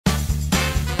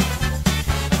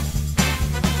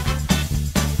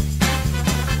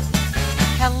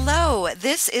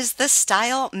This is the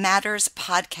Style Matters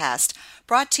podcast,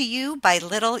 brought to you by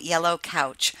Little Yellow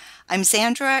Couch. I'm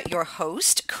Sandra, your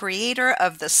host, creator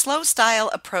of the slow style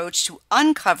approach to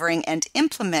uncovering and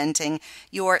implementing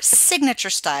your signature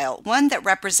style, one that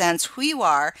represents who you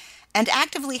are and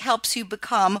actively helps you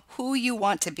become who you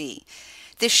want to be.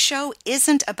 This show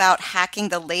isn't about hacking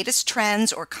the latest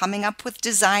trends or coming up with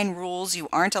design rules you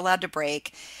aren't allowed to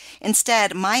break.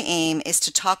 Instead, my aim is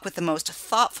to talk with the most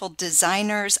thoughtful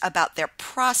designers about their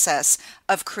process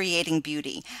of creating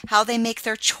beauty, how they make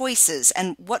their choices,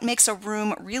 and what makes a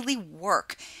room really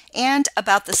work, and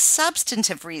about the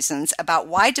substantive reasons about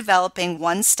why developing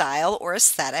one style or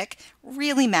aesthetic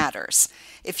really matters.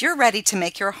 If you're ready to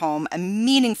make your home a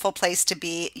meaningful place to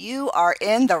be, you are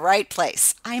in the right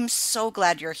place. I'm so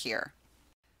glad you're here.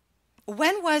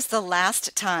 When was the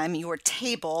last time your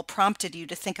table prompted you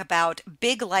to think about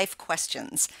big life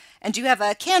questions? And do you have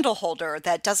a candle holder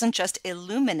that doesn't just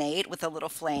illuminate with a little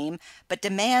flame, but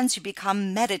demands you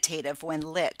become meditative when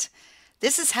lit?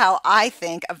 This is how I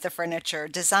think of the furniture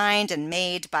designed and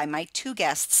made by my two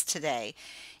guests today.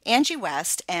 Angie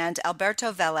West and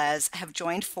Alberto Velez have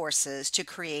joined forces to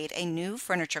create a new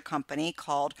furniture company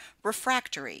called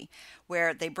Refractory,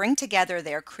 where they bring together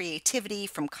their creativity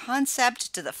from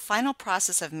concept to the final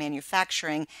process of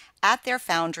manufacturing at their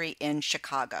foundry in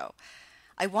Chicago.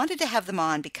 I wanted to have them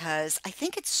on because I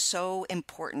think it's so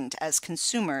important as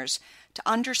consumers to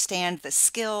understand the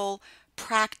skill,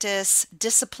 practice,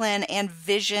 discipline, and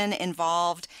vision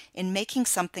involved in making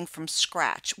something from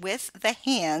scratch with the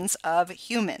hands of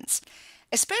humans.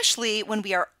 Especially when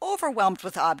we are overwhelmed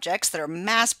with objects that are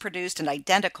mass produced and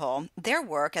identical, their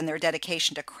work and their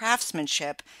dedication to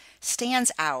craftsmanship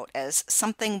stands out as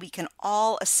something we can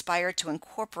all aspire to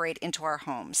incorporate into our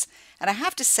homes. And I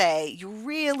have to say, you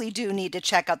really do need to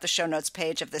check out the show notes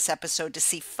page of this episode to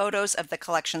see photos of the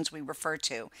collections we refer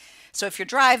to. So if you're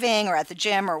driving or at the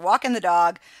gym or walking the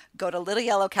dog, go to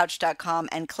littleyellowcouch.com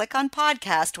and click on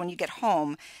podcast when you get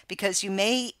home, because you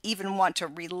may even want to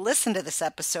re-listen to this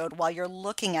episode while you're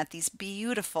looking at these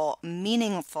beautiful,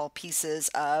 meaningful pieces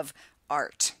of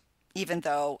art, even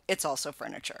though it's also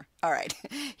furniture. All right,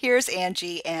 here's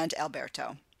Angie and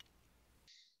Alberto.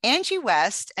 Angie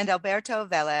West and Alberto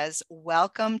Velez,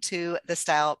 welcome to the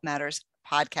Style Matters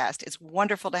podcast. It's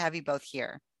wonderful to have you both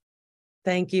here.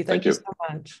 Thank you. Thank you so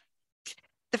much.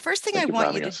 The first thing I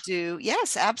want you to do,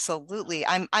 yes, absolutely.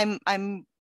 I'm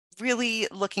really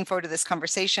looking forward to this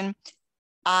conversation.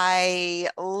 I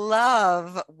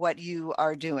love what you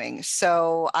are doing.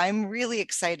 So I'm really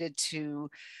excited to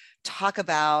talk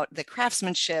about the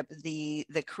craftsmanship, the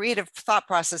creative thought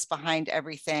process behind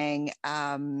everything.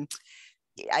 Every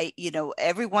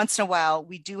once in a while,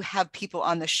 we do have people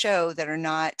on the show that are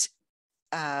not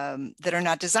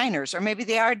designers, or maybe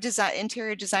they are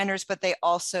interior designers, but they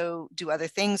also do other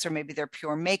things, or maybe they're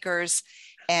pure makers.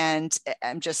 And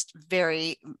I just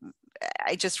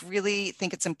really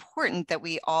think it's important that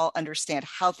we all understand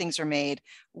how things are made,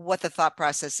 what the thought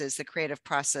process is, the creative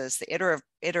process, the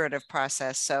iterative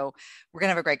process. So we're going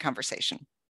to have a great conversation.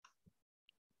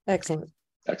 Excellent.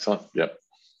 Yep.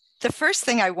 The first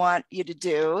thing I want you to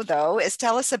do, though, is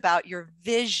tell us about your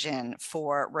vision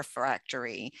for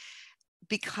Refractory,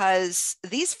 because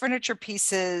these furniture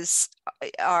pieces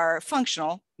are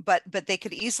functional, but they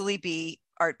could easily be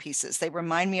art pieces. They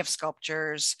remind me of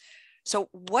sculptures. So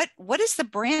what is the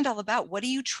brand all about? What are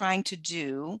you trying to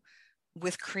do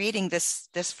with creating this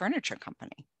furniture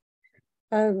company?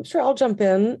 Sure, I'll jump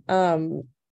in.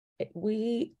 It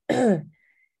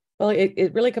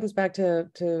really comes back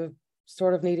to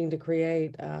sort of needing to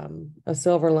create a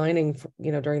silver lining,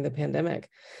 during the pandemic.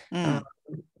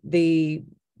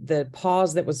 The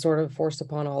pause that was sort of forced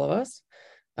upon all of us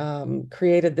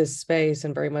created this space,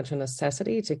 and very much a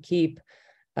necessity to keep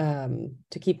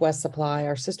West Supply,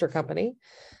 our sister company,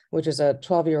 which is a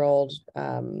 12-year-old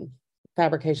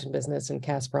fabrication business in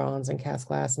cast bronze and cast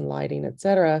glass and lighting, et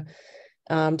cetera,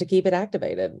 to keep it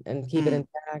activated and keep it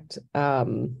intact,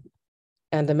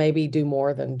 and to maybe do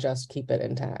more than just keep it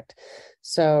intact.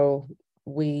 So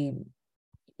we,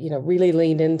 really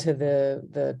leaned into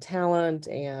the talent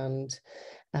and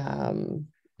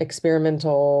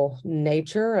experimental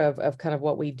nature of kind of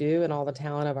what we do, and all the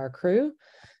talent of our crew,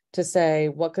 to say,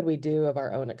 what could we do of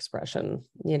our own expression?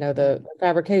 The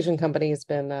fabrication company has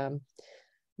been a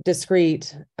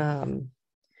discreet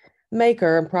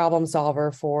maker and problem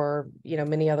solver for,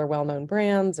 many other well-known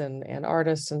brands and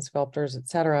artists and sculptors, et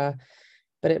cetera.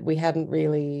 But we had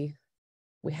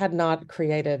not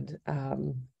created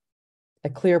a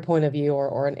clear point of view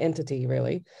or an entity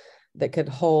really that could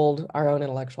hold our own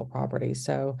intellectual property.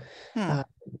 So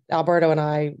Alberto and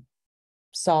I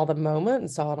saw the moment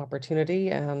and saw an opportunity,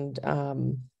 and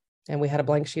we had a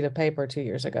blank sheet of paper 2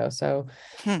 years ago. So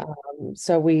Hmm.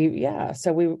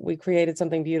 we created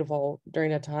something beautiful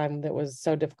during a time that was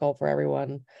so difficult for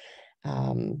everyone.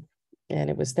 And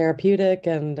it was therapeutic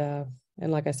and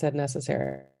like I said,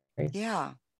 necessary.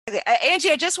 Yeah.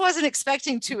 Angie, I just wasn't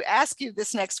expecting to ask you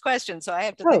this next question, so I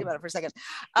have to think Oh, about it for a second.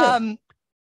 sure.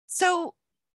 So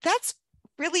that's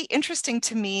really interesting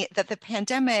to me that the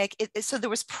pandemic, so there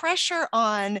was pressure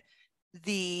on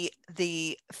the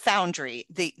foundry,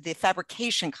 the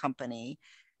fabrication company.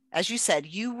 As you said,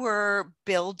 you were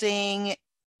building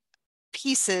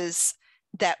pieces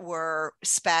that were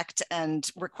spec'd and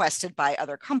requested by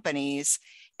other companies.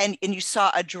 And you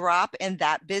saw a drop in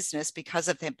that business because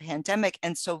of the pandemic.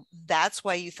 And so that's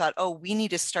why you thought, oh, we need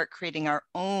to start creating our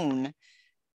own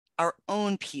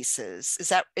pieces. Is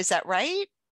that right?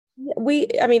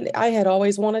 I mean, I had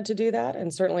always wanted to do that.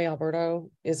 And certainly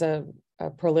Alberto is a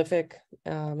prolific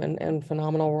and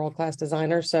phenomenal world-class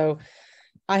designer. So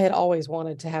I had always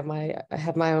wanted to have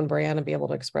my own brand and be able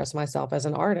to express myself as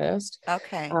an artist,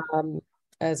 Okay.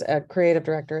 as a creative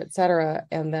director, et cetera.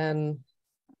 And then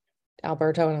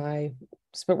Alberto and I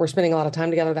were spending a lot of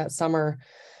time together that summer,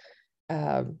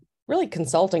 uh, really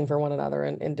consulting for one another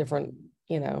in different,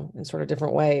 in sort of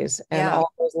different ways. And Yeah.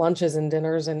 all those lunches and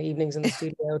dinners and evenings in the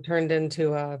studio turned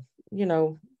into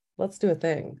let's do a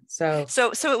thing. So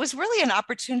So it was really an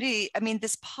opportunity. I mean,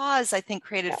 this pause, I think,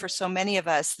 created yeah, for so many of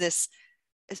us this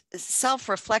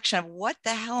self-reflection of what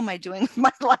the hell am I doing with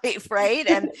my life, right?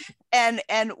 And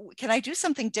can I do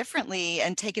something differently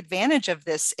and take advantage of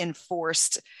this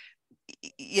enforced,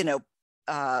 you know,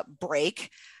 break?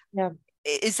 yeah,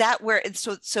 Is that where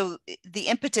so the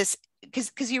impetus,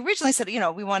 because you originally said,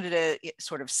 we wanted to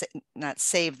sort of not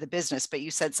save the business, but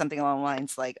you said something along the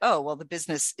lines like, oh, well, the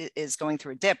business is going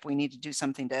through a dip, we need to do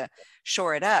something to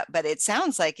shore it up. But it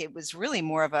sounds like it was really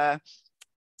more of a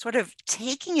sort of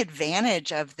taking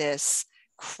advantage of this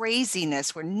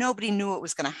craziness where nobody knew what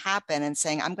was going to happen and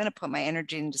saying, I'm going to put my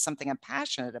energy into something I'm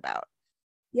passionate about.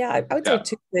 yeah. I would say Yeah.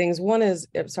 two things. One is,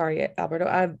 sorry,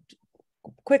 Alberto,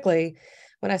 quickly,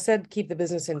 when I said keep the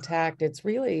business intact, it's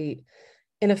really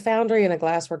in a foundry and a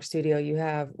glasswork studio, we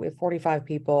have 45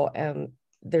 people, and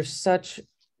there's such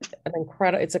an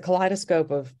incredible, it's a kaleidoscope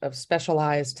of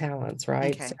specialized talents,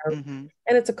 right? Okay. So, Mm-hmm.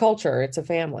 and it's a culture, it's a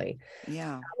family.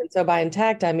 Yeah. And so by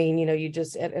intact, I mean, you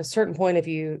just at a certain point, if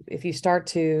you start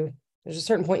to, there's a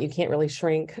certain point you can't really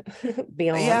shrink Yeah.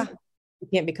 beyond. You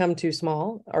can't become too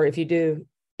small, or if you do,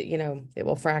 it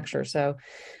will fracture. So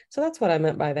that's what I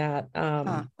meant by that.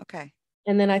 Huh. Okay.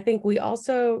 And then I think we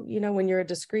also, when you're a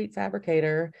discrete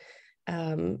fabricator,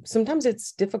 sometimes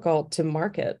it's difficult to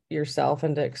market yourself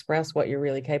and to express what you're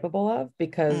really capable of,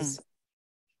 because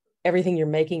everything you're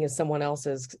making is someone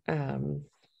else's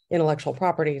intellectual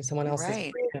property and someone else's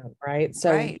Right. brand, right?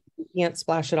 So Right. you can't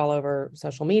splash it all over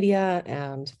social media,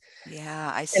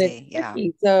 Yeah, I and it's see. Yeah.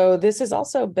 tricky. So this has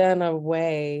also been a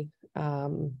way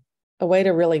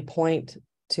to really point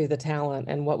to the talent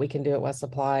and what we can do at West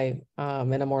Supply,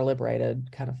 in a more liberated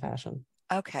kind of fashion.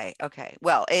 Okay. Okay.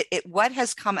 Well, what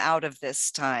has come out of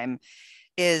this time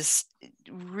is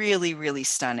really, really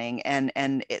stunning.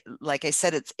 And like I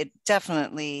said, it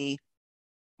definitely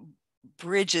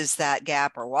bridges that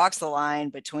gap or walks the line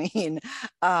between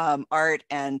art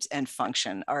and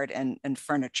function, art and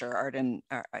furniture, art and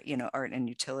art and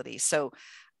utility. So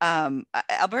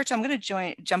Alberto, I'm going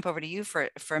to jump over to you for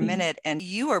a minute, and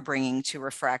you are bringing to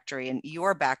Refractory and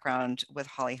your background with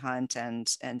Holly Hunt and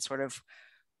sort of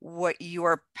what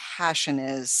your passion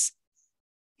is,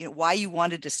 why you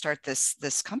wanted to start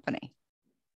this company.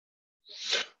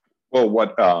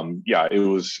 Well, yeah, it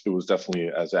was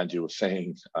definitely, as Angie was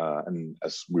saying, and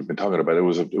as we've been talking about, it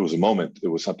was a moment. It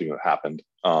was something that happened.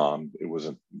 It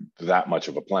wasn't that much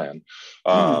of a plan,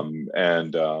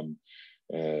 and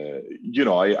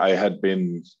I had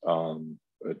been a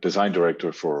design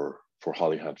director for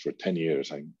Holly Hunt for 10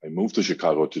 years. I moved to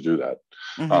Chicago to do that.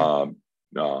 Mm-hmm.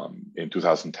 In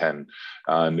 2010,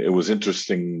 and it was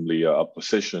interestingly a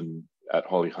position at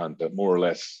Holly Hunt that more or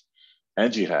less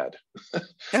Angie had. And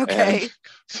Okay.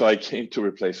 so I came to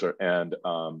replace her, and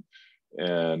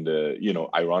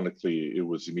ironically, it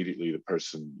was immediately the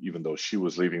person, even though she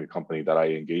was leaving the company, that I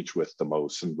engaged with the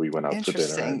most, and we went out to dinner,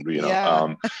 Interesting. and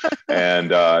Yeah.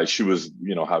 and she was,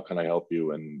 how can I help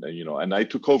you? And I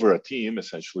took over a team,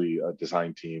 essentially a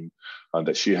design team,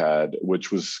 that she had,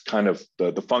 which was kind of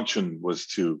the function was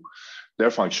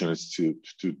their function is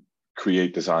to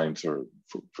create designs, or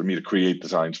for me to create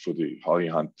designs for the Holly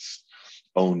Hunt's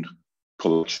own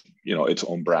collection, its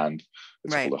own brand.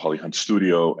 It's Right. called the Holly Hunt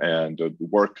Studio, and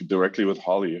work directly with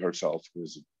Holly herself, who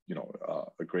is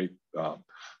a great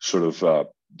sort of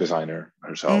designer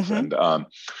herself. Mm-hmm.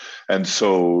 And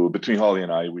so between Holly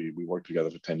and I, we worked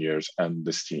together for 10 years, and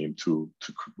this team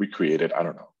we created, I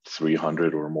don't know,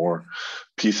 300 or more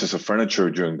pieces of furniture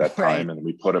during that time. Right. And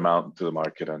we put them out into the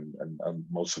market, and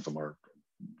most of them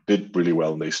did really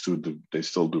well, and they still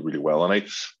do really well. And I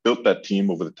built that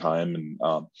team over the time, and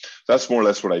that's more or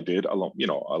less what I did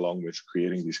along with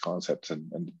creating these concepts.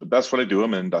 And that's what I do.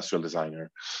 I'm an industrial designer,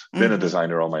 been a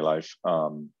designer all my life.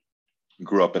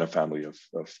 Grew up in a family of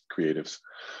creatives.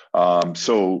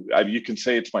 So you can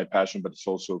say it's my passion, but it's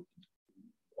also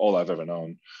all I've ever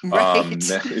known. Right.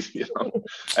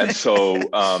 And so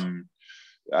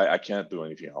I can't do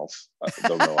anything else. I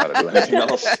don't know how to do anything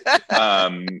else.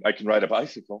 I can ride a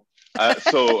bicycle. Then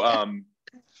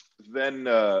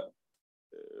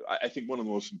I think one of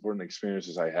the most important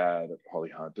experiences I had at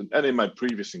Holly Hunt, and in my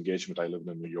previous engagement, I lived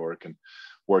in New York and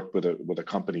worked with a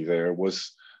company there,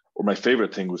 or my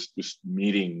favorite thing was just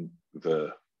meeting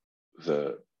the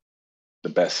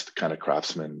best kind of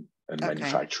craftsmen and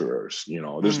manufacturers.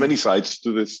 There's many sides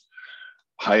to this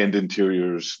high-end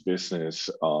interiors business.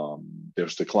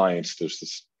 There's the clients, there's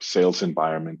this sales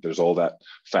environment, there's all that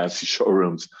fancy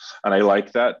showrooms, and I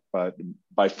like that. But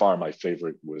by far my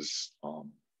favorite was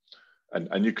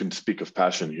and you can speak of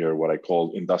passion here, what I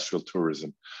call industrial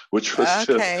tourism, which was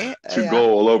to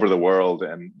go all over the world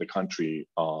and the country,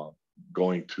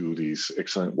 going to these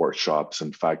excellent workshops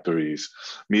and factories,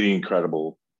 meeting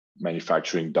incredible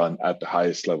manufacturing done at the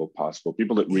highest level possible.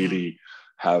 People that really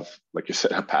have, like you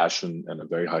said, a passion and a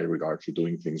very high regard for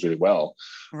doing things really well,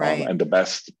 and the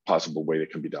best possible way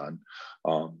that can be done.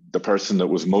 The person that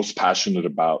was most passionate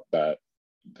about that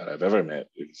I've ever met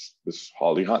is this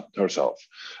Holly Hunt herself.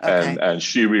 And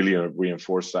she really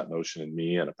reinforced that notion in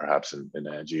me, and perhaps in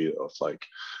Angie, of like,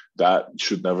 that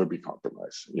should never be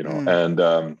compromised,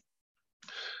 and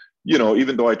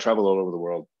even though I travel all over the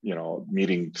world,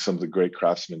 meeting some of the great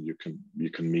craftsmen you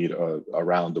can meet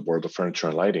around the world of furniture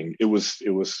and lighting, it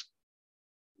was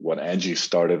what Angie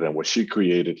started and what she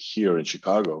created here in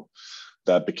Chicago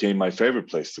that became my favorite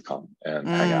place to come and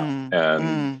hang out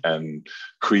and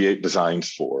create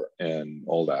designs for and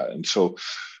all that. And so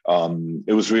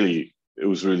it was really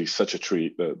such a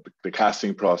treat. The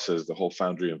casting process, the whole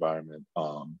foundry environment,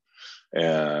 I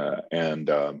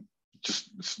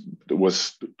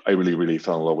really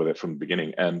fell in love with it from the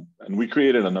beginning. And we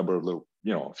created a number of little,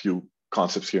 a few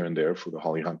concepts here and there for the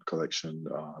Holly Hunt collection.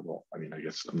 I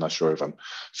guess I'm not sure if I'm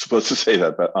supposed to say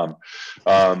that, but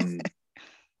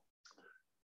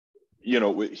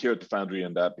here at the foundry,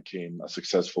 and that became a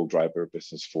successful driver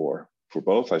business for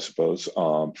both, I suppose,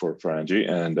 for Angie.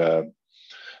 And in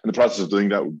the process of doing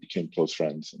that, we became close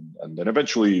friends. And then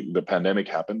eventually the pandemic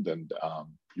happened, and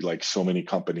like so many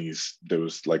companies, there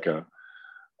was like a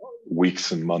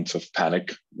weeks and months of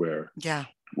panic where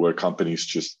companies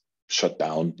just shut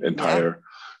down entire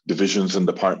divisions and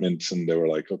departments, and they were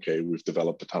like, okay, we've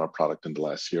developed a ton of product in the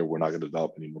last year, we're not going to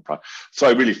develop any more product. So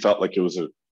I really felt like it was a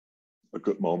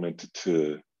good moment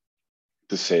to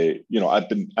say, I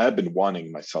had been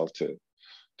wanting myself to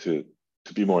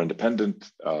be more independent,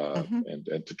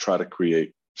 and to try to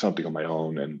create something on my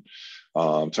own. And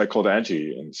so I called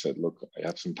Angie and said, look, I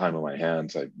have some time on my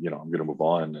hands. I'm going to move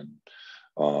on, and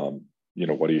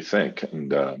what do you think?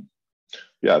 And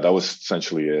that was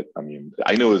essentially it. I mean,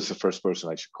 I knew it was the first person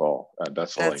I should call.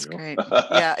 That's all I knew. Great.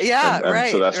 Yeah,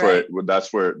 and so that's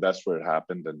where it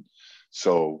happened. And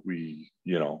so we,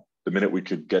 the minute we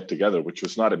could get together, which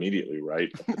was not immediately,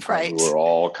 right? We were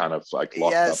all kind of like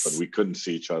locked up, and we couldn't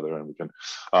see each other, and we can.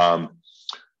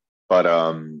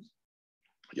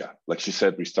 Like she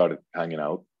said, we started hanging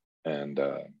out, and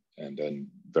then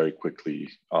very quickly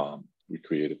we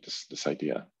created this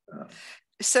idea.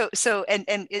 So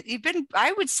you've been,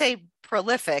 I would say,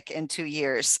 prolific in 2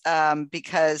 years,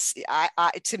 because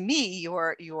to me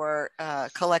your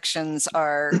collections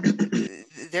are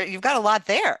there. You've got a lot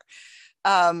there.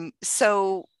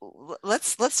 So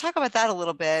let's talk about that a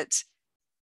little bit.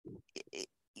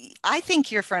 I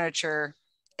think your furniture,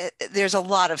 there's a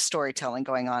lot of storytelling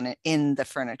going on in the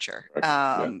furniture,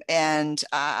 and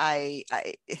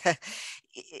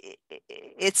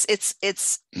it's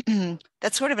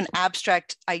that's sort of an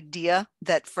abstract idea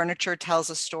that furniture tells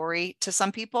a story to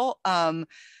some people,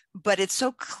 but it's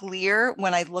so clear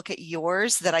when I look at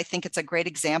yours that I think it's a great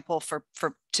example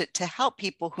to help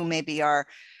people who maybe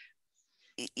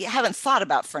haven't thought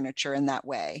about furniture in that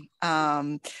way.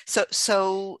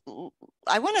 So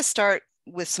I want to start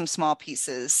with some small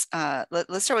pieces.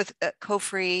 Let's start with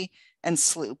Kofri and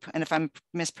Sloop. And if I'm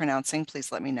mispronouncing,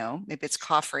 please let me know. Maybe it's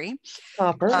Coffrey.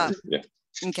 Copper.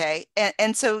 Okay.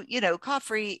 And so,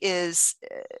 coffee is,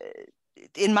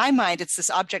 in my mind, it's this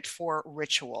object for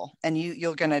ritual. And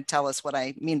you're going to tell us what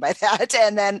I mean by that.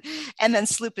 And then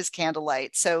sloop is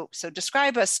candlelight. So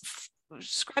describe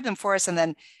them for us. And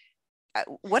then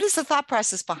what is the thought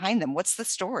process behind them? What's the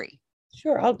story?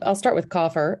 Sure. I'll start with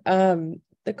coffer.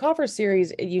 The coffer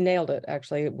series, you nailed it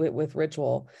actually with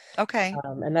ritual. Okay.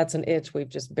 And that's an itch we've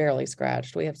just barely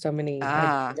scratched. We have so many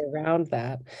ideas around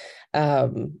that,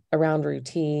 around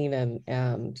routine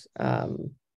and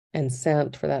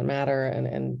scent for that matter,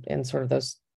 and sort of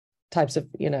those types of,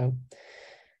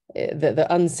 the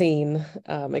unseen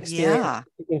experience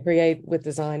you can create with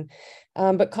design.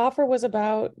 But coffer was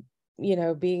about,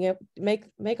 being a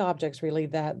make objects really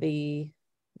that the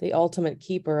ultimate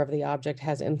keeper of the object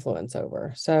has influence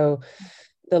over. So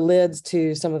the lids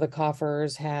to some of the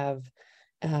coffers have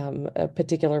a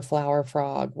particular flower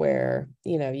frog where,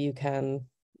 you can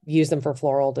use them for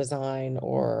floral design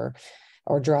or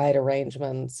dried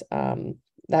arrangements,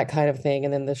 that kind of thing.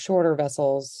 And then the shorter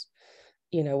vessels,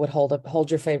 would hold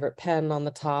your favorite pen on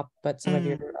the top, but some of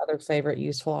your other favorite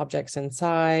useful objects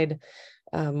inside.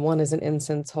 One is an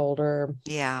incense holder.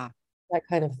 Yeah. That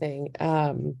kind of thing.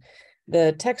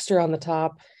 The texture on the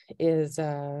top is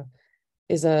a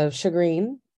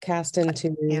shagreen cast into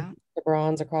the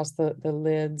bronze across the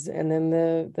lids, and then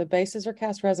the bases are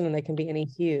cast resin, and they can be any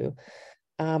hue.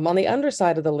 On the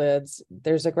underside of the lids,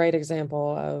 there's a great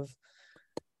example of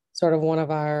sort of one of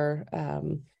our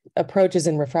approaches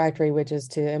in Refractory, which is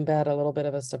to embed a little bit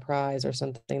of a surprise or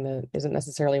something that isn't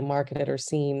necessarily marketed or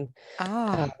seen.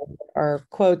 Are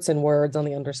quotes and words on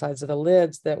the undersides of the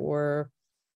lids that were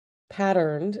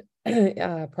patterned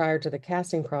prior to the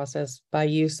casting process by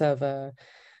use of the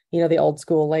old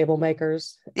school label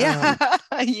makers. Yes.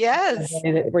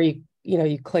 Where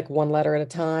you click one letter at a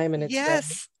time and it's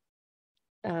yes.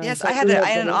 Yes, so I had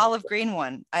an olive green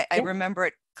one. I remember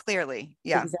it clearly.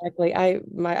 Yeah, exactly. I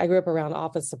grew up around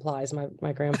office supplies.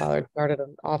 My grandfather started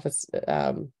an office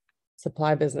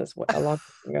supply business a long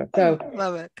time ago. So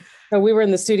love it. So we were in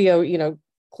the studio,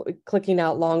 clicking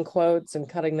out long quotes and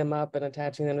cutting them up and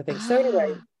attaching them to things. So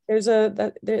anyway,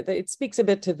 it speaks a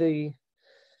bit to the,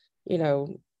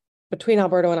 between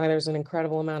Alberto and I, there's an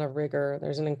incredible amount of rigor.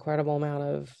 There's an incredible amount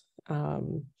of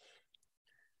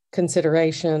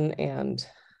consideration and,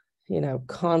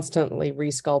 constantly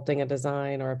resculpting a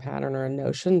design or a pattern or a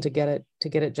notion to get it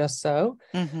just so.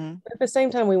 But at the same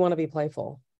time, we want to be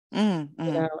playful, and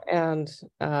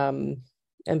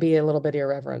be a little bit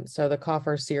irreverent. So the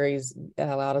coffer series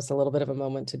allowed us a little bit of a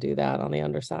moment to do that on the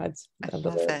undersides. I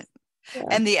love it. Yeah.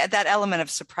 And that element of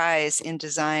surprise in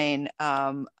design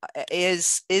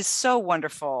is so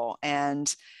wonderful,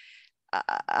 and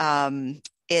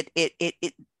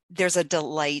it there's a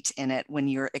delight in it when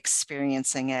you're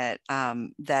experiencing it,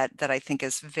 that I think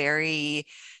is very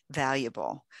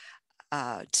valuable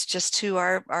to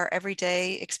our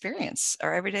everyday experience,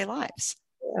 our everyday lives.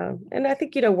 Yeah, and I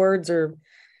think words are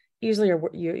usually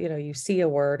you see a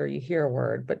word or you hear a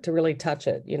word, but to really touch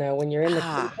it, when you're in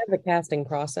the casting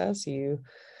process, you're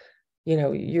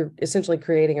essentially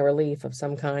creating a relief of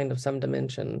some kind, of some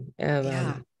dimension,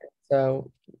 and so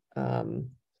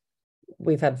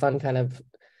we've had fun kind of.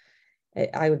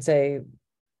 I would say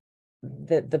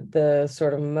that the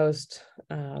sort of most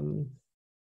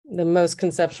the most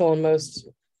conceptual and most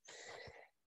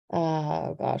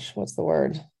what's the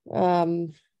word?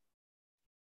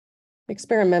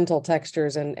 Experimental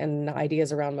textures and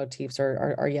ideas around motifs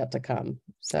are yet to come.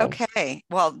 So okay,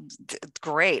 well,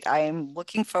 great. I am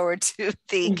looking forward to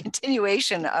the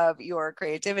continuation of your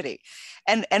creativity.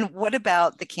 And what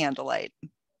about the candlelight?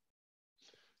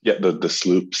 Yeah, the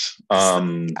sloops.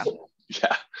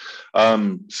 Yeah.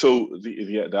 So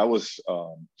that was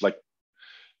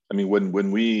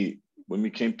when we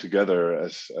came together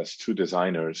as two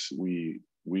designers, we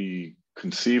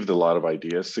conceived a lot of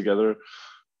ideas together,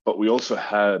 but we also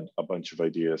had a bunch of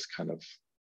ideas kind of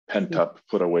pent up,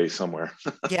 put away somewhere.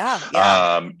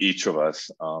 Each of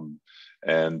us,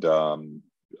 and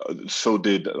so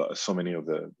did so many of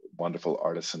the wonderful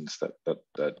artisans that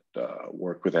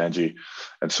work with Angie,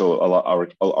 and so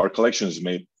our collections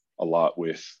made a lot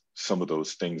with some of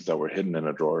those things that were hidden in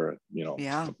a drawer,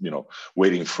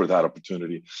 waiting for that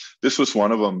opportunity. This was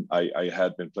one of them. I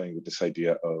had been playing with this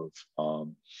idea of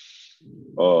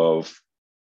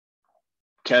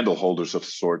candle holders of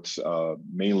sorts,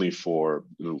 mainly for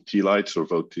little tea lights or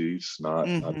votives, not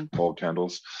tall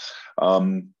candles.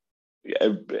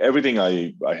 Everything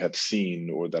I had seen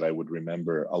or that I would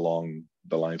remember along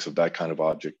the lines of that kind of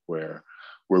object were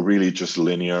really just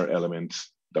linear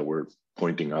elements that were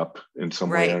pointing up in some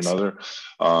way or another,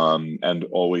 and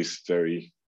always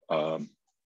very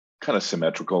kind of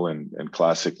symmetrical and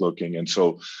classic looking. And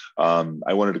so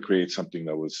I wanted to create something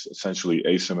that was essentially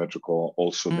asymmetrical,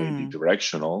 also maybe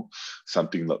directional,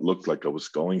 something that looked like it was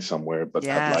going somewhere, but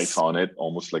had lights on it,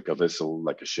 almost like a vessel,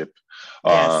 like a ship.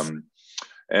 Yes.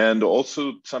 And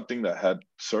also something that had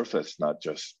surface, not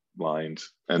just lines.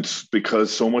 And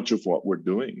because so much of what we're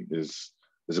doing is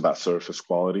about surface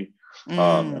quality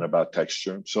and about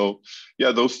texture. So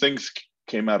yeah, those things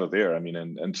came out of there. I mean,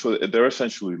 and so they're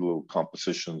essentially little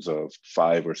compositions of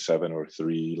 5 or 7 or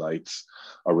 3 lights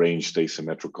arranged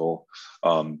asymmetrical,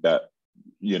 that,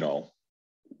 you know,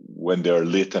 when they're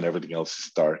lit and everything else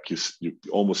is dark, you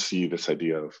almost see this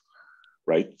idea of,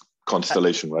 right,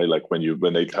 constellation, right? Like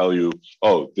when they tell you,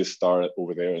 oh, this star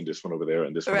over there and this one over there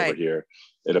and this one over here,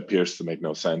 it appears to make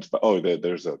no sense, but oh,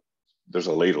 there's a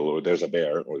ladle, or there's a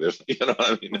bear, or there's, you know what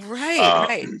I mean?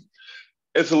 Right.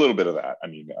 It's a little bit of that. I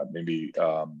mean, maybe.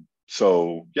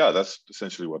 So yeah, that's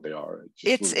essentially what they are.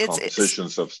 Just it's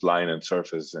compositions of line and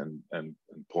surface and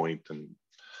point, and,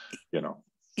 you know.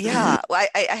 Yeah, well,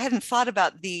 I hadn't thought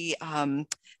about the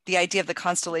idea of the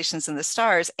constellations and the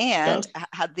stars, and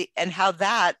how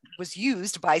that was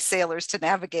used by sailors to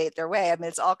navigate their way. I mean,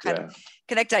 it's all kind of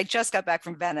connected. I just got back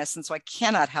from Venice, and so I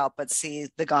cannot help but see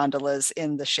the gondolas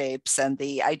in the shapes, and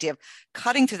the idea of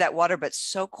cutting through that water, but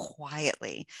so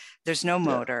quietly. There's no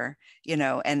motor, you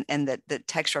know, and the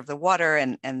texture of the water,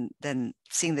 and then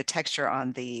seeing the texture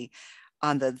on the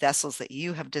vessels that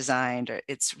you have designed.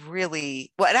 It's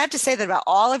really, well, and I have to say that about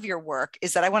all of your work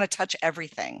is that I want to touch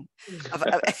everything.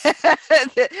 The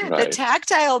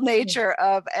tactile nature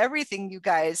of everything you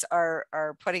guys are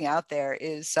putting out there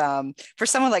is, for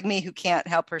someone like me who can't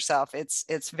help herself,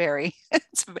 it's very,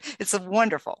 it's a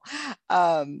wonderful.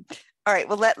 All right,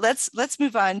 well, let's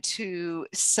move on to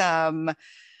some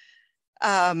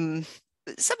of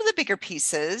the bigger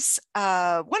pieces.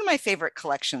 One of my favorite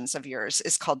collections of yours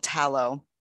is called Tallow.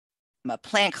 I'm a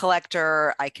plant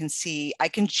collector. I can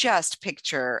just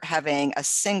picture having a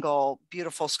single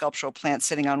beautiful sculptural plant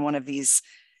sitting on one of these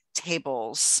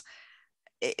tables.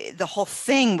 The whole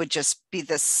thing would just be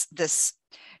this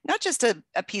not just a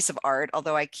piece of art,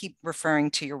 although I keep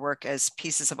referring to your work as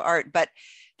pieces of art, but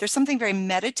there's something very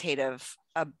meditative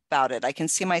about it. I can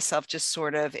see myself just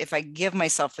sort of, if I give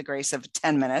myself the grace of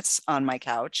 10 minutes on my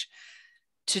couch,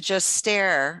 to just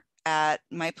stare at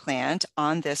my plant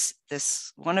on this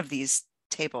one of these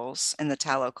tables in the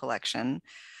Tallow collection.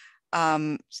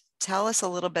 Tell us a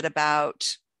little bit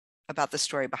about the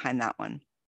story behind that one.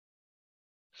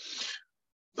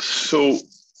 So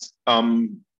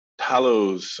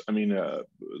Tallows, I mean,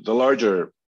 the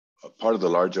larger part of the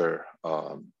larger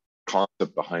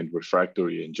concept behind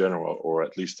Refractory in general, or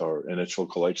at least our initial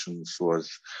collections,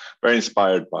 was very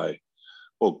inspired by,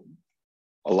 well,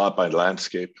 a lot by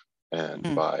landscape,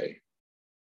 and by,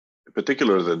 in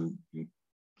particular, the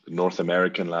North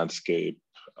American landscape,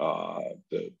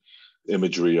 the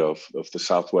imagery of the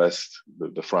Southwest,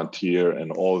 the frontier,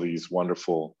 and all these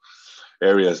wonderful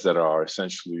areas that are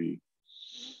essentially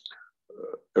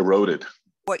eroded.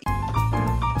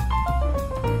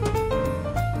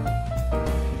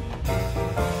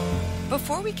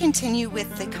 Before we continue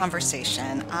with the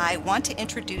conversation, I want to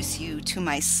introduce you to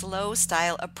my slow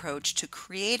style approach to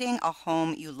creating a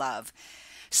home you love.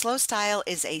 Slow Style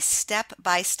is a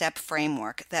step-by-step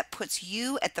framework that puts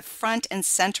you at the front and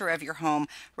center of your home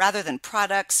rather than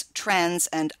products, trends,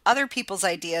 and other people's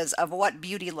ideas of what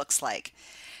beauty looks like.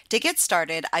 To get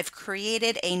started, I've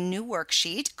created a new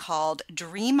worksheet called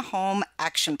Dream Home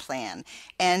Action Plan,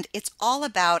 and it's all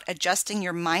about adjusting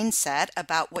your mindset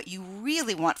about what you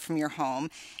really want from your home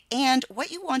and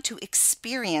what you want to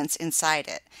experience inside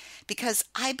it. Because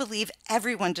I believe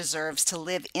everyone deserves to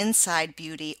live inside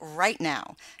beauty right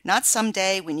now, not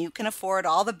someday when you can afford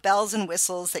all the bells and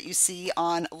whistles that you see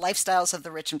on Lifestyles of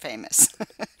the Rich and Famous.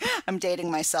 I'm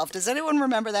dating myself. Does anyone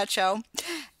remember that show?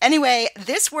 Anyway,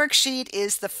 this worksheet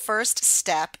is the first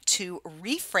step to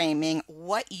reframing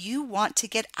what you want to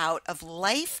get out of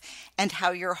life and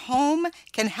how your home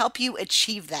can help you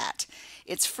achieve that.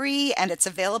 It's free and it's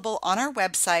available on our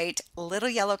website,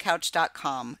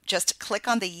 littleyellowcouch.com. Just click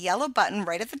on the yellow button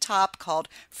right at the top called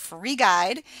Free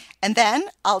Guide, and then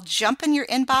I'll jump in your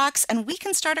inbox and we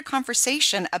can start a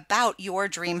conversation about your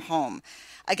dream home.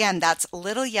 Again, that's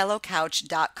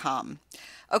littleyellowcouch.com.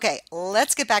 Okay,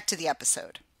 let's get back to the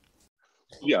episode.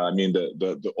 Yeah, I mean,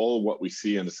 the all what we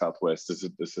see in the Southwest is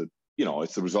a you know,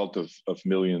 it's the result of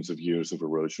millions of years of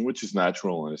erosion, which is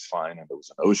natural and it's fine. And there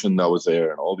was an ocean that was there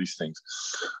and all these things.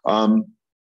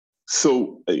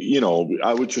 So, you know,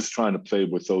 I was just trying to play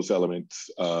with those elements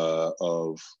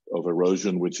of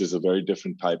erosion, which is a very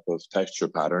different type of texture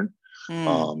pattern.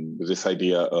 This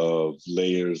idea of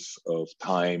layers of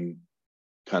time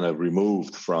kind of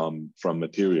removed from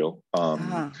material,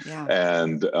 Yeah.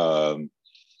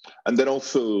 And then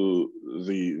also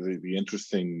the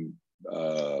interesting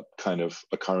kind of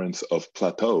occurrence of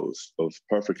plateaus, of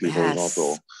perfectly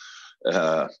horizontal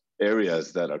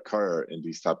areas that occur in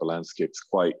these type of landscapes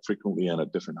quite frequently and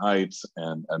at different heights,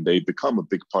 and they become a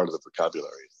big part of the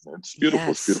vocabulary. And it's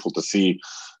beautiful. It's beautiful to see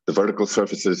the vertical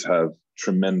surfaces have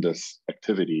tremendous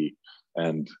activity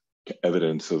and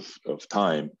evidence of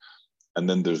time, and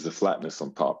then there's the flatness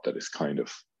on top that is kind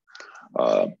of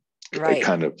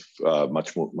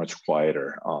much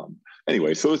quieter.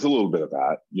 Anyway, so it's a little bit of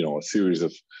that, a series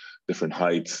of different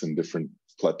heights and different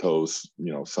plateaus.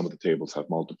 Some of the tables have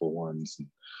multiple ones,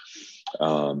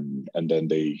 and then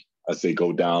as they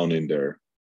go down in their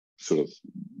sort of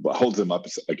what holds them up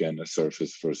is, again, a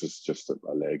surface versus just a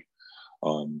leg.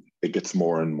 It gets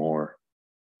more and more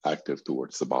active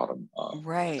towards the bottom.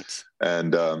 Right.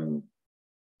 And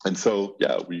so,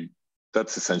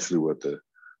 that's essentially what the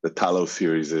Tallow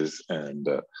series is. And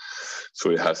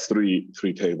so it has three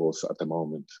tables at the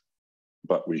moment,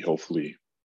 but we hopefully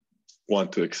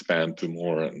want to expand to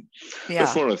more. And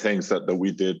that's one of the things that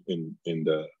we did in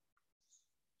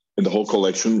the whole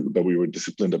collection that we were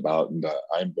disciplined about, and that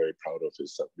I'm very proud of,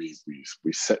 is that we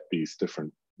set these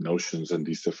different notions and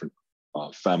these different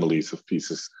families of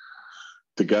pieces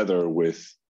together with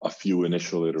a few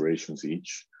initial iterations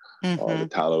each. The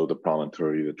Tallow, the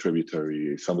Promontory, the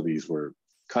Tributary. Some of these were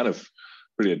kind of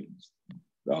pretty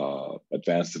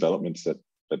advanced developments that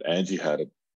Angie had,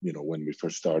 when we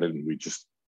first started, and we just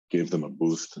gave them a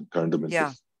boost and turned them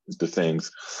into things.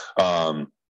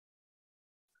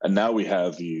 And now we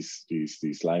have these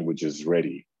languages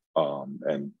ready,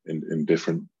 and in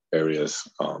different areas,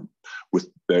 with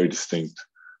very distinct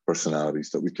personalities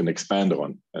that we can expand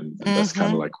on, and that's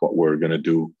kind of like what we're going to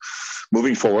do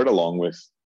moving forward, along with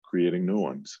creating new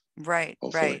ones. Right.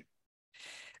 Hopefully. Right.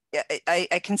 Yeah,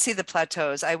 I can see the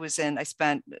plateaus. I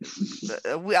spent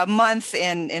a month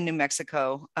in New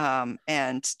Mexico,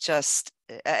 and just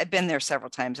I've been there several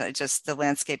times. The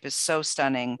landscape is so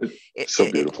stunning. It's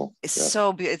so beautiful. It's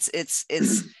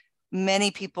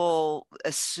many people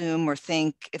assume or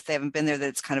think, if they haven't been there, that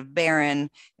it's kind of barren,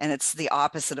 and it's the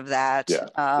opposite of that.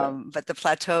 But the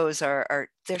plateaus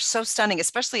they're so stunning,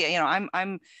 especially,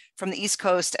 I'm from the East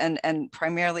Coast and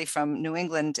primarily from New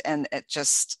England, and it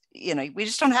just, we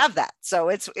just don't have that. So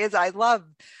I love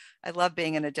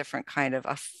being in a very different kind of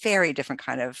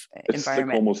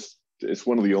environment. It's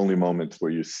one of the only moments where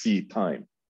you see time.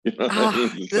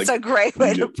 That's a great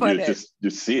way to put it. You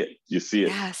see it.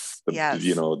 Yes.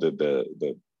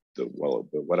 The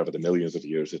whatever the millions of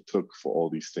years it took for all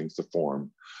these things to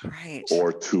form, right,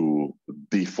 or to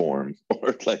deform,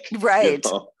 or right.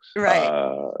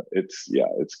 It's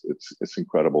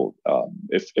incredible.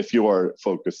 If you are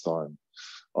focused on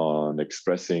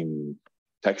expressing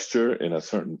texture in a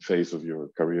certain phase of your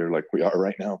career, like we are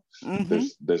right now,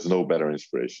 there's no better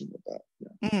inspiration than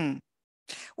that.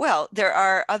 Well, there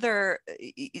are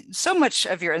so much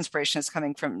of your inspiration is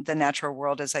coming from the natural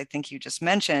world, as I think you just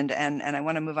mentioned. And I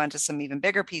want to move on to some even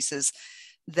bigger pieces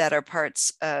that are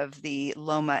parts of the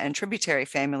Loma and Tributary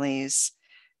families.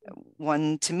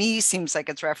 One, to me, seems like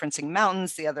it's referencing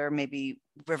mountains. The other, maybe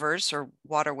rivers or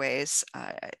waterways.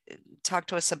 Talk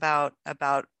to us about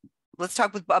let's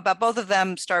talk about both of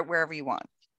them. Start wherever you want.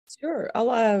 Sure.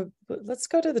 Let's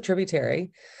go to the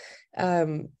Tributary.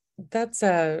 That's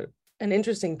an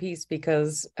interesting piece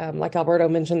because, like Alberto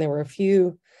mentioned, there were a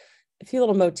few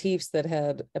little motifs that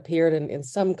had appeared in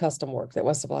some custom work that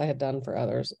West Supply had done for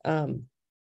others. And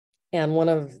one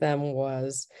of them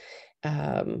was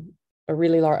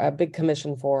a big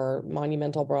commission for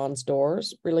monumental bronze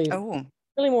doors, really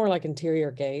more like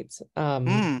interior gates,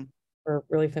 for a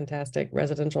really fantastic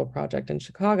residential project in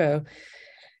Chicago.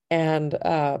 And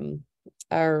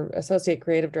our associate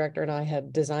creative director and I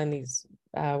had designed these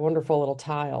wonderful little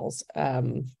tiles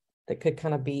that could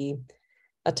kind of be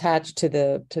attached to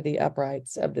the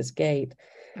uprights of this gate.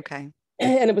 Okay.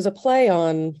 And it was a play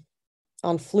on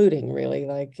fluting, really.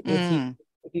 Like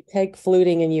if you take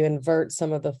fluting and you invert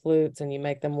some of the flutes and you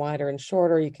make them wider and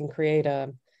shorter, you can create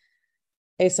a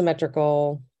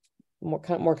asymmetrical, more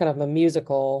kind of a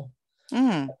musical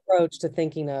approach to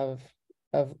thinking of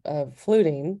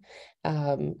fluting.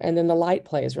 And then the light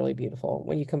play is really beautiful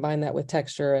when you combine that with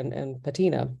texture and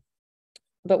patina.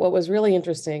 But what was really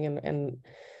interesting and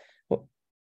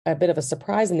a bit of a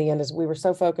surprise in the end is we were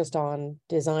so focused on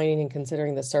designing and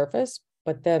considering the surface,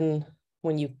 but then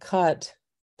when you cut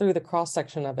through the cross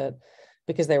section of it,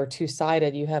 because they were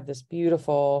two-sided, you have this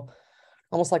beautiful,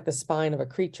 almost like the spine of a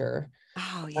creature,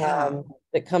 Oh, yeah.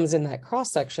 That comes in that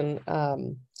cross section.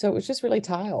 So it was just really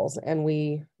tiles. And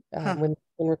we, when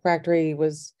Refractory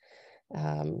was,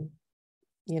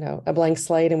 a blank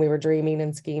slate and we were dreaming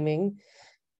and scheming,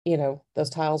 those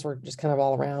tiles were just kind of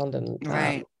all around. And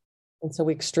so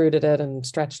we extruded it and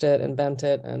stretched it and bent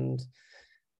it and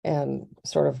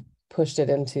sort of pushed it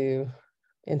into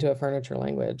a furniture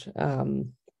language.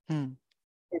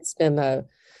 It's been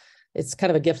it's kind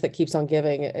of a gift that keeps on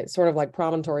giving. It's sort of like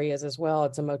promontory is as well.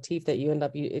 It's a motif that you end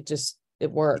up, it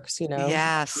works,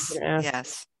 Yes. You can ask,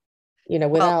 Yes.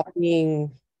 without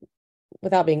being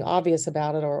obvious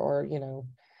about it or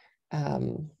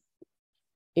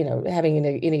having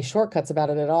any shortcuts about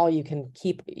it at all. You can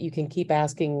keep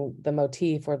asking the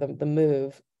motif or the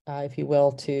move, if you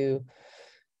will, to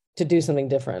do something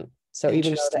different. So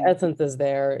even though the essence is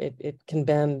there, it can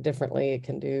bend differently. It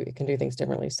can do things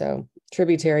differently. So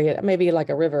tributary, maybe like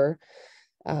a river,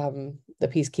 the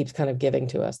piece keeps kind of giving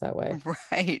to us that way.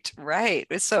 Right.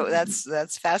 So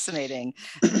that's fascinating.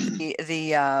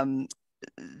 The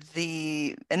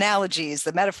analogies,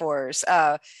 the metaphors,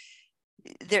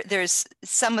 there's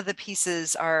some of the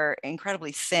pieces are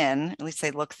incredibly thin, at least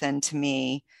they look thin to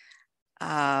me.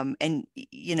 And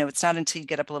it's not until you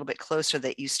get up a little bit closer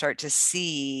that you start to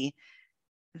see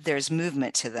there's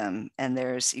movement to them, and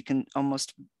you can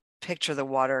almost picture the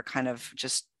water kind of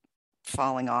just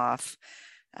falling off.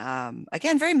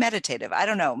 Again, very meditative. I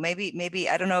don't know, maybe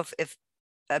I don't know if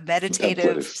a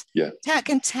meditative,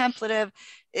 contemplative,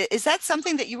 is that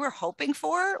something that you were hoping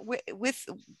for with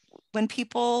when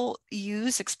people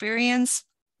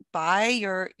buy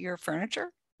your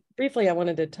furniture? Briefly, I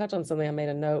wanted to touch on something. I made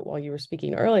a note while you were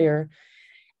speaking earlier,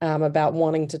 about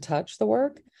wanting to touch the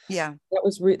work. Yeah,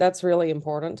 that's really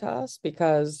important to us,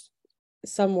 because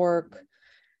some work,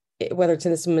 whether it's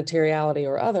in this materiality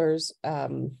or others,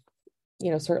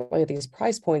 certainly at these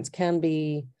price points can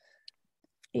be,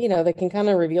 they can kind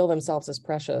of reveal themselves as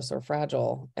precious or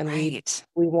fragile, and we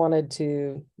wanted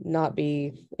to not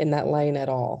be in that lane at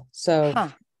all.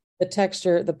 So the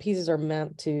texture, the pieces are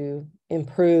meant to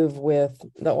improve with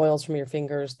the oils from your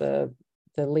fingers, the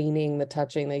leaning, the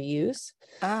touching, the use.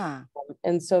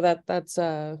 And so that's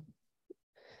something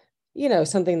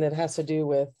that has to do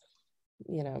with,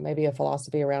 maybe a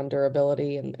philosophy around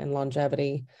durability and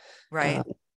longevity, right?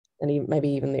 And maybe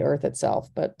even the earth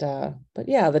itself. But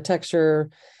yeah, the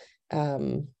texture,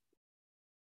 that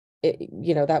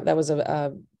was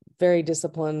a very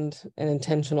disciplined and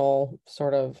intentional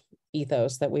sort of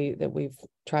ethos that we've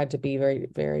tried to be very,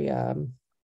 very,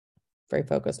 very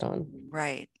focused on.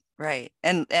 Right.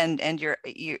 And your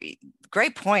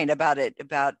great point about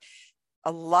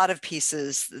a lot of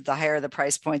pieces, the higher the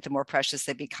price point, the more precious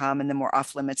they become and the more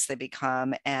off limits they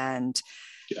become, and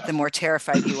the more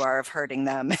terrified you are of hurting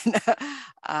them.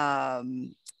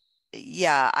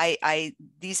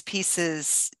 These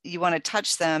pieces, you want to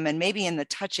touch them, and maybe in the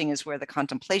touching is where the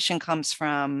contemplation comes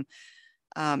from.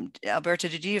 Alberto,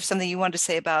 did you have something you wanted to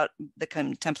say about the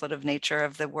contemplative nature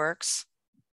of the works?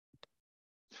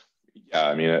 Yeah,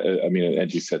 I mean,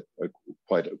 Angie said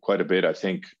quite a bit. I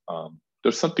think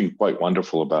there's something quite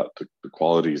wonderful about the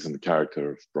qualities and the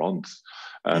character of bronze,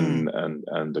 and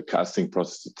the casting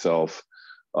process itself.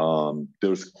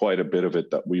 There's quite a bit of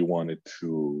it that we wanted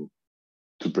to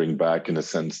bring back, in a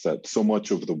sense that so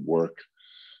much of the work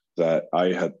that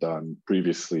I had done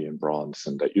previously in bronze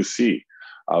and that you see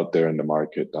out there in the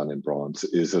market done in bronze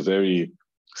is a very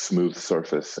smooth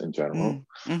surface in general,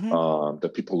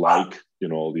 that people like,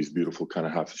 all these beautiful kind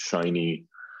of half shiny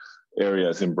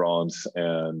areas in bronze.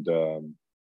 And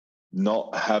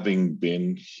not having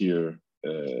been here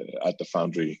at the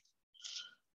foundry,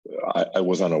 I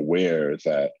was unaware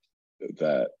that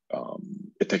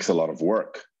it takes a lot of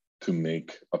work to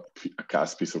make a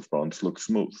cast piece of bronze look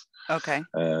smooth. Okay.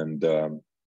 And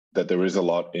that there is a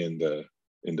lot in the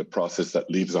process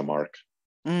that leaves a mark,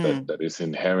 that is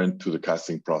inherent to the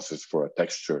casting process for a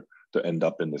texture to end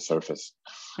up in the surface,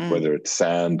 whether it's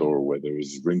sand or whether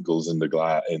it's wrinkles in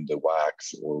the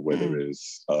wax, or whether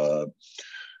it's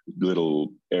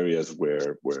little areas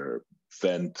where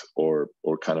vent or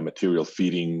kind of material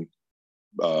feeding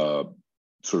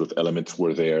sort of elements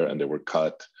were there and they were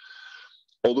cut.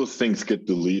 All those things get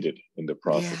deleted in the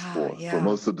process for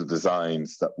most of the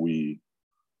designs that we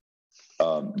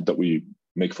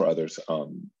make for others,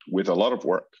 with a lot of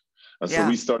work. And so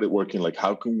we started working like,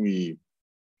 how can we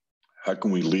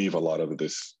leave a lot of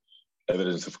this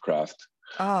evidence of craft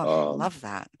love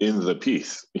that in the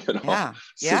piece, so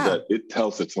that it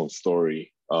tells its own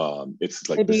story. It's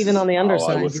like, maybe even on the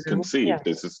underside, I was conceived.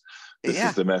 This is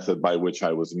the method by which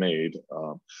I was made.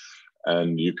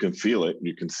 and you can feel it,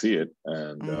 you can see it.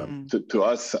 And to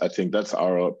us, I think that's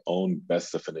our own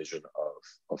best definition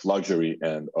of luxury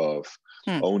and of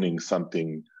owning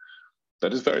something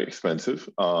that is very expensive,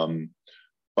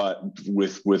 but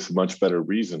with much better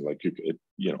reason. Like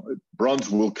bronze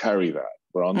will carry that.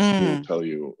 Bronze will tell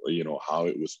you, how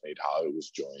it was made, how it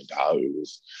was joined, how it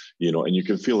was, and you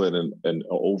can feel it. And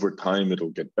over time,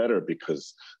 it'll get better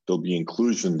because there'll be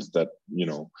inclusions that,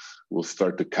 will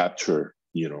start to capture,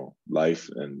 life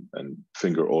and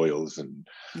finger oils and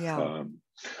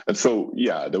so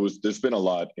there's been a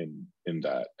lot in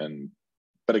that.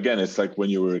 But again, it's like when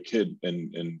you were a kid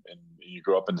and you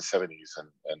grew up in the 70s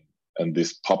and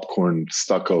this popcorn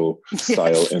stucco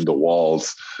style in the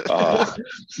walls,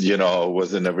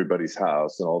 was in everybody's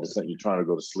house. And all of a sudden you're trying to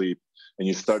go to sleep and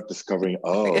you start discovering,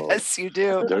 yes, you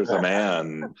do. There's a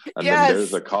man, and then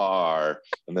there's a car,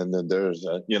 and then there's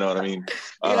you know what I mean?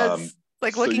 Yes.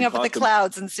 Like looking up at the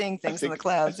clouds and seeing things in the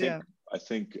clouds. I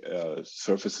think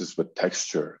surfaces with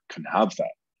texture can have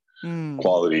that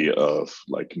quality of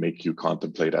like make you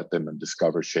contemplate at them and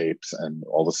discover shapes, and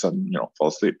all of a sudden, fall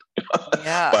asleep.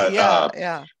 I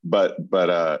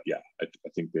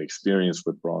think the experience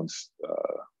with bronze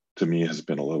to me has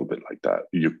been a little bit like that.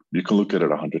 You can look at it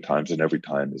 100 times, and every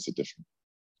time is a different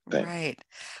thing. Right.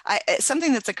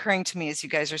 Something that's occurring to me as you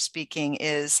guys are speaking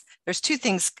is there's two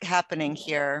things happening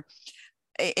here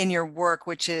in your work,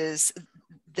 which is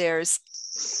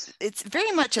it's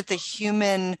very much at the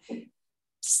human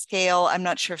scale. I'm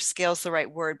not sure if scale is the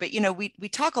right word, but we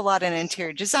talk a lot in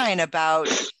interior design about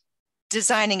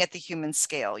designing at the human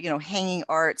scale, hanging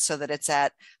art so that it's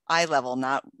at eye level,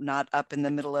 not up in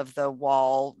the middle of the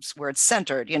wall where it's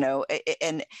centered,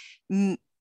 and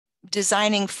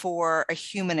designing for a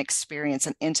human experience,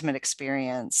 an intimate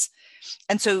experience.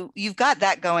 And so you've got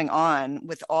that going on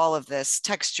with all of this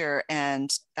texture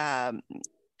and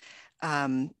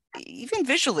even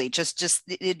visually, just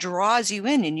it draws you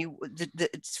in, and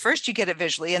first you get it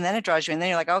visually, and then it draws you in, and then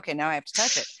you're like, okay, now I have to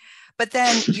touch it. But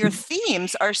then your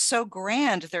themes are so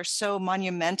grand, they're so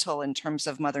monumental in terms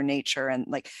of Mother Nature and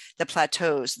like the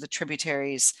plateaus, the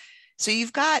tributaries. So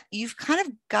you've kind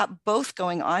of got both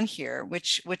going on here,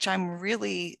 which I'm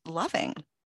really loving.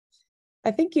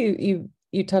 I think you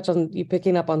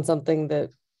picking up on something that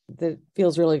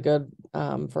feels really good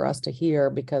for us to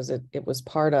hear, because it was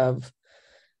part of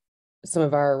some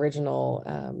of our original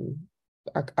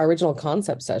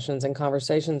concept sessions and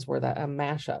conversations were that a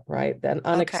mashup, right? An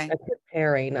unexpected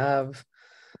pairing of,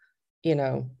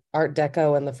 Art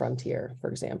Deco and the frontier,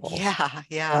 for example.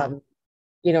 Yeah.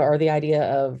 Or the idea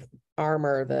of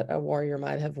armor that a warrior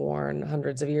might have worn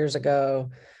hundreds of years ago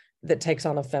that takes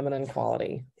on a feminine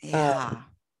quality. Yeah.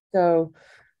 And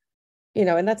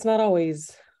that's not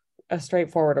always a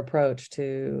straightforward approach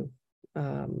to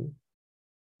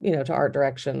to art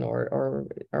direction or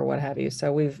what have you.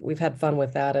 So we've had fun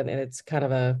with that, and it's kind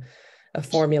of a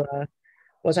formula.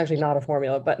 Well, it's actually not a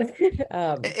formula, but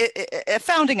a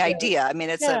founding idea. I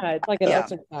mean, it's like an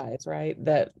exercise, right?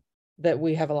 That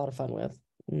we have a lot of fun with.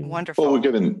 Wonderful. Well,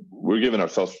 we're giving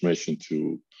ourselves permission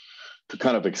to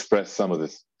kind of express some of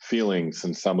the feelings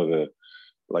and some of the,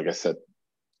 like I said,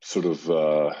 sort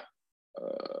of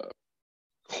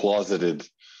closeted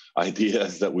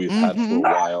ideas that we've had for a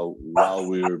while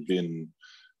we've been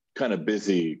kind of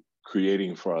busy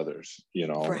creating for others,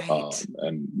 right.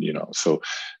 So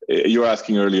you were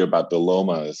asking earlier about the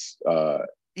lomas.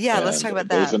 Let's talk about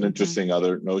that. There's an interesting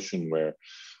other notion where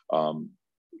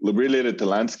related to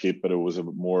landscape, but it was a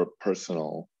more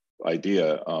personal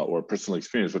idea or personal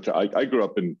experience, which I grew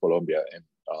up in Colombia and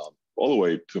all the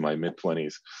way to my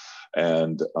mid-20s.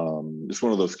 And it's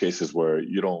one of those cases where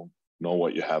you don't know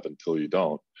what you have until you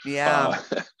don't.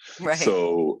 Right.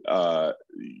 So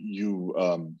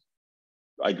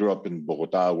I grew up in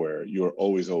Bogota, where you're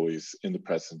always in the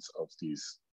presence of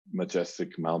these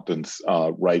majestic mountains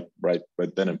right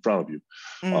then in front of you,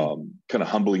 kind of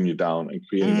humbling you down and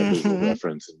creating a visual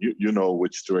reference. And you know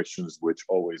which direction is which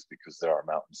always, because there are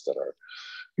mountains that are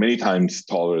many times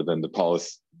taller than the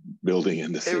tallest building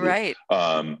in the city. Right.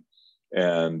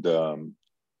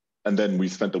 And then we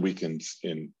spent the weekends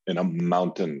in a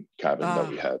mountain cabin that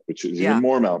we had, which is even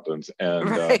more mountains.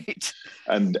 And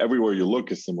and everywhere you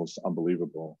look is the most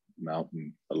unbelievable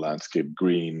mountain landscape,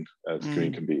 green as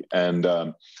green can be. And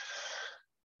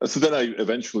so then I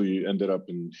eventually ended up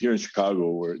here in Chicago,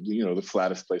 where the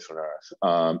flattest place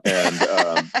on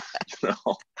earth.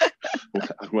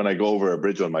 When I go over a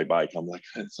bridge on my bike, I'm like,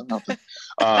 it's a mountain.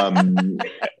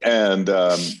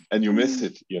 And you miss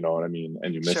it, you know what I mean?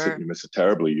 And you miss it. You miss it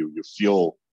terribly. You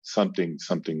feel something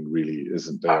really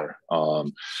isn't there.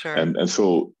 And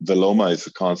so the Loma is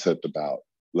a concept about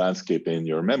landscape in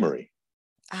your memory.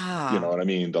 Ah, You know what I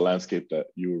mean? The landscape that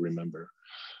you remember,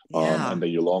 yeah. and that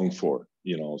you long for,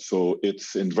 you know. So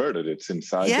it's inverted. It's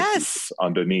inside the piece. Yes. It's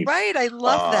underneath. Right. I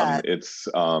love that. It's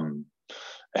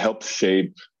helps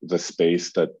shape the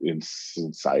space that is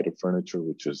inside of furniture,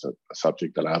 which is a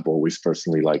subject that I've always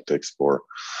personally liked to explore.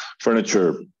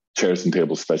 Furniture, chairs and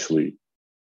tables especially,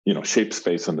 you know, shape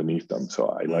space underneath them. So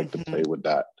I like to play with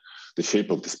that, the shape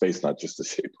of the space, not just the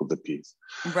shape of the piece.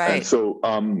 Right. And so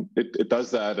it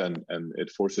does that, and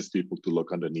it forces people to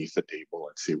look underneath the table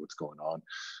and see what's going on.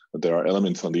 But there are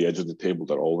elements on the edge of the table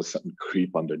that all of a sudden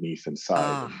creep underneath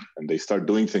inside, and they start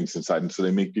doing things inside. And so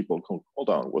they make people go, hold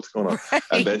on, what's going on? Right.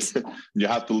 And then you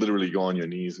have to literally go on your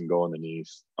knees and go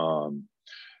underneath.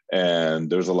 And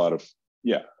there's a lot of,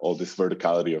 all this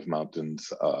verticality of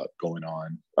mountains going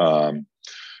on.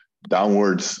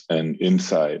 Downwards and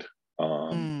inside,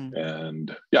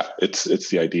 and it's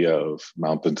the idea of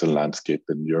mountains and landscape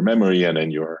in your memory and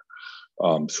in your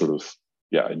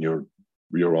in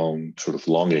your own sort of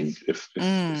longing, if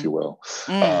you will.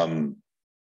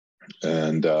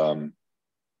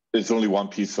 It's only one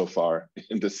piece so far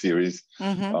in the series,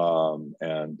 but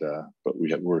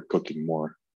we're cooking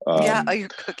more. You're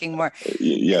cooking more.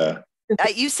 Yeah.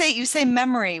 You say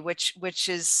memory, which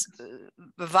is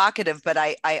evocative, but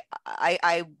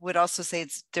I would also say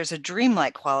there's a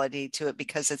dreamlike quality to it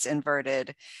because it's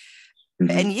inverted,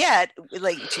 and yet,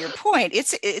 like to your point,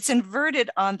 it's inverted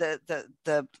on the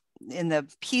in the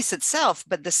piece itself,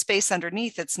 but the space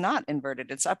underneath, it's not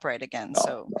inverted; it's upright again.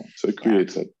 So it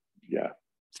creates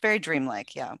it's very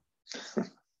dreamlike. Yeah.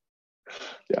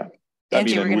 Yeah.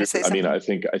 Angie, we're going to say something. I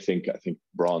think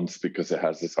bronze, because it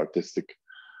has this artistic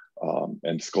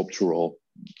and sculptural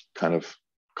kind of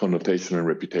connotation and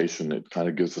reputation, it kind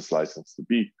of gives us license to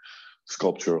be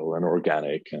sculptural and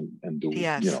organic and do,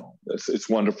 you know, it's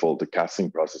wonderful, the casting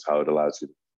process, how it allows you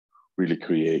to really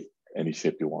create any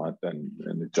shape you want, and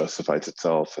it justifies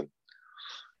itself. And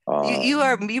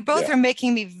you both are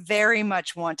making me very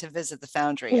much want to visit the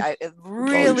foundry. I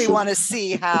really want to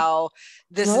see how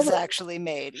this is actually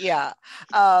made.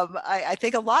 I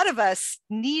think a lot of us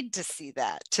need to see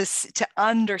that, to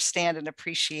understand and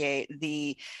appreciate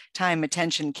the time,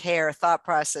 attention, care, thought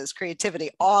process, creativity,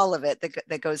 all of it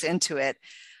that goes into it.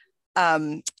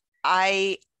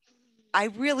 I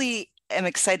really am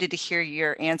excited to hear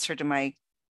your answer to my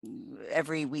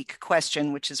every week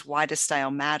question, which is, why does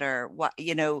style matter?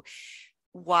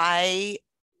 Why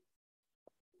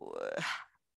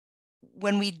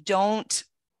when we don't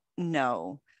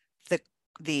know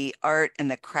the art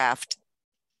and the craft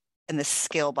and the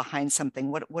skill behind something,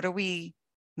 what are we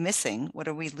missing? What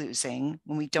are we losing?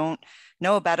 When we don't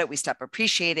know about it, we stop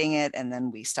appreciating it, and then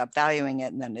we stop valuing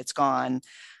it, and then it's gone.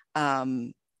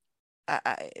 I'll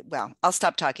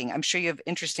stop talking. I'm sure you have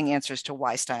interesting answers to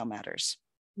why style matters.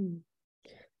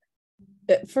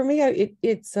 For me,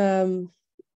 it's a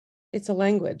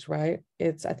language, right?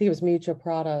 I think it was Miuccia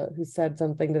Prada who said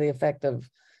something to the effect of,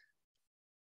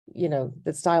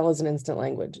 that style is an instant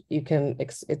language.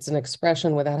 It's an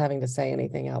expression without having to say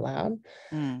anything out loud.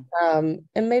 And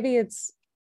maybe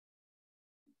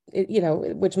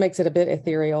which makes it a bit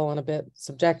ethereal and a bit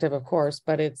subjective, of course,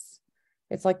 but it's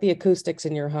like the acoustics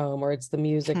in your home, or it's the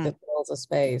music that fills a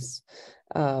space.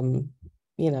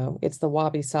 It's the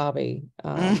wabi-sabi.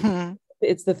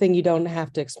 It's the thing you don't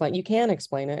have to explain. You can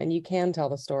explain it, and you can tell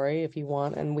the story if you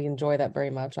want, and we enjoy that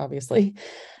very much, obviously.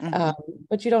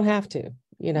 But you don't have to.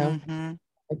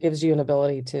 It gives you an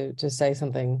ability to say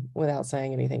something without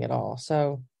saying anything at all.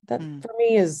 So that for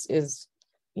me is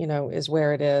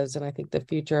where it is, and I think the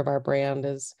future of our brand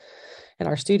is, and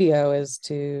our studio is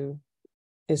to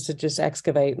just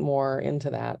excavate more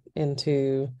into that,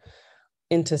 into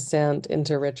scent,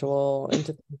 into ritual,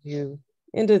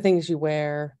 into things you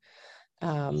wear,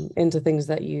 into things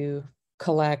that you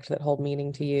collect that hold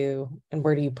meaning to you, and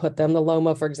where do you put them. The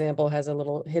Loma, for example, has a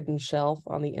little hidden shelf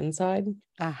on the inside,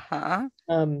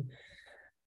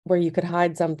 where you could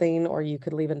hide something, or you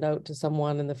could leave a note to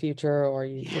someone in the future, or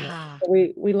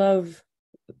we love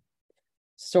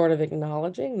sort of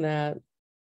acknowledging that,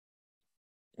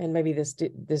 and maybe this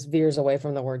veers away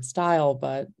from the word style,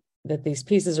 but that these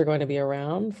pieces are going to be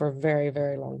around for a very,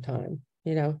 very long time,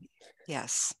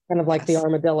 Yes. Kind of like the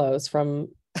armadillos from,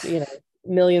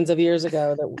 millions of years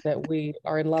ago that we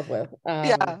are in love with.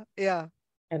 And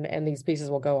these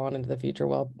pieces will go on into the future,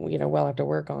 we'll have to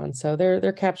work on. So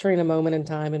they're capturing a moment in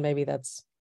time, and maybe that's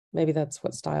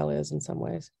what style is in some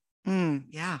ways. I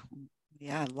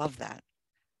love that.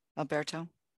 Alberto?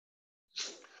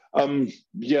 I'm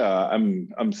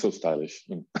so stylish.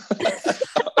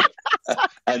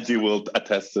 Angie will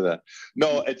attest to that.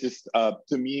 No, it just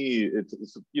to me, it's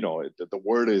the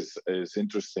word is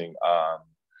interesting.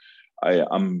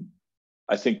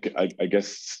 I think I guess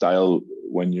style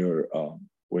when you're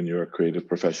a creative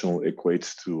professional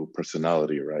equates to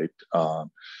personality, right?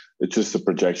 It's just a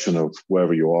projection of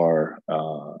wherever you are,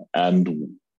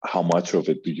 and how much of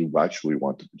it do you actually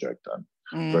want to project on?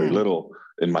 Very little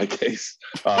in my case.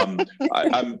 I'm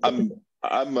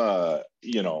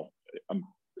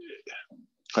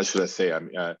how should I say?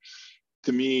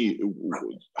 To me,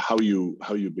 how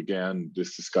you began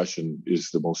this discussion is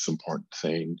the most important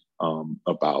thing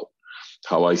about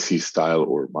how I see style,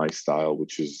 or my style,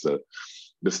 which is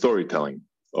the storytelling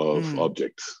of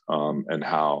objects, and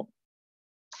how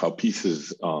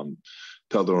pieces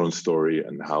tell their own story,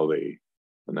 and how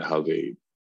they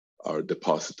are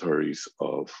depositories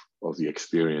of the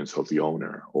experience of the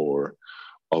owner, or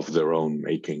of their own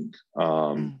making.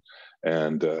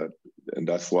 And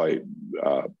that's why,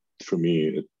 for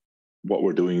me, what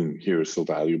we're doing here is so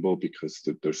valuable, because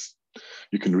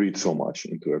you can read so much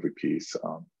into every piece.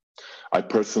 I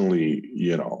personally,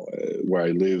 where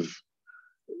I live,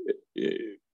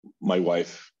 my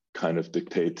wife kind of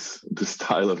dictates the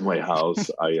style of my house.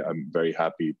 I'm very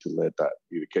happy to let that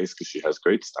be the case, because she has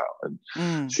great style,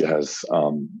 and she has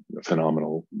a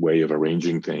phenomenal way of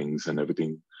arranging things, and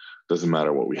everything, doesn't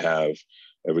matter what we have,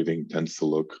 everything tends to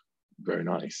look very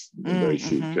nice and very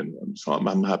chic. And so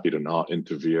I'm happy to not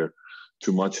interfere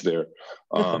too much there.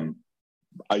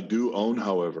 I do own,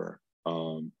 however,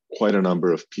 quite a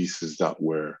number of pieces that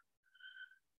were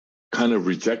kind of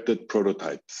rejected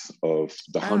prototypes of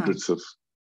the hundreds of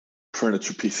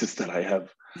furniture pieces that I have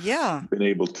been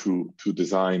able to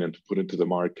design and to put into the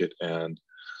market. And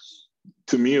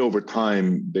to me, over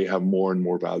time, they have more and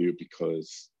more value,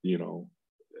 because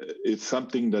it's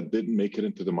something that didn't make it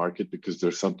into the market because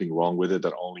there's something wrong with it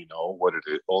that only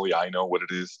I know what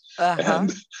it is.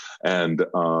 And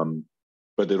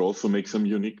but it also makes them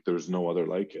unique. There's no other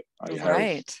like it.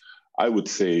 I would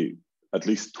say at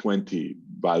least 20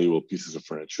 valuable pieces of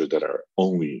furniture that are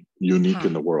only unique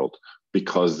in the world,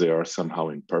 because they are somehow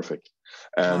imperfect.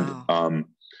 And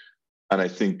I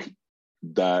think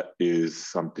that is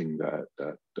something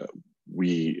that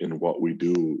we, in what we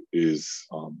do, is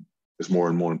more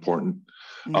and more important.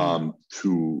 And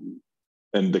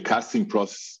the casting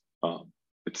process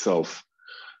itself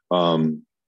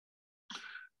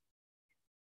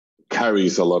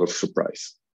carries a lot of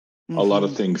surprise. A lot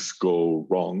of things go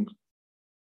wrong,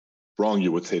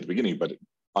 you would say at the beginning, but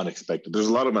unexpected. There's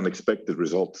a lot of unexpected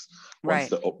results once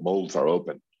the molds are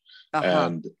open.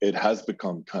 And it has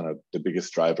become kind of the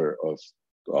biggest driver of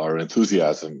our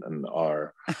enthusiasm and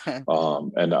our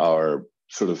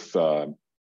sort of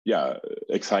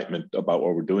excitement about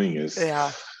what we're doing. Is it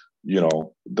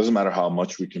doesn't matter how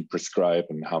much we can prescribe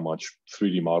and how much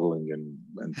 3D modeling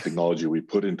and technology we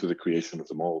put into the creation of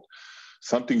the mold,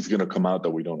 something's going to come out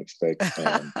that we don't expect.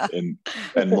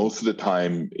 And most of the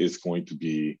time is going to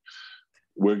be,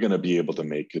 we're going to be able to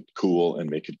make it cool and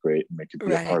make it great and make it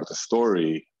be a part of the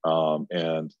story.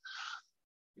 And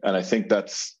I think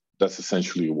that's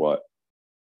essentially what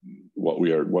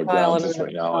grounds us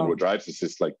right now, and what drives us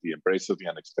is like the embrace of the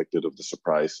unexpected, of the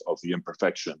surprise, of the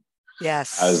imperfection,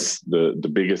 as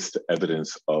the biggest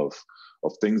evidence of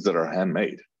things that are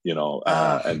handmade,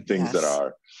 and things that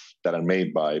are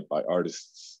made by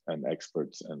artists and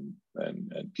experts and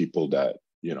people that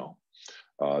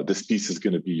this piece is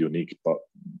going to be unique, but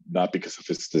not because of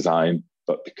its design,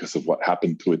 but because of what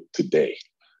happened to it today.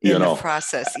 In the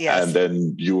process, And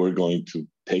then you are going to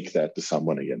take that to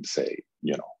someone and say,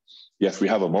 yes, we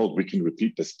have a mold, we can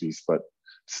repeat this piece, but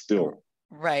still,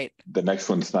 the next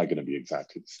one's not going to be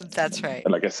exactly the same. That's right.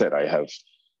 And like I said, I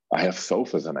have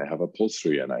sofas, and I have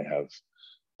upholstery, and I have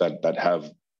that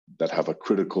have a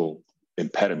critical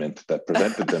impediment that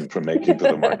prevented them from making to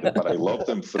the market, but I love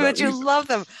them for that reason. Love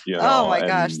them. Oh my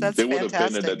gosh, that's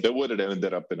fantastic. They would have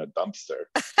ended up in a dumpster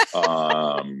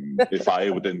if I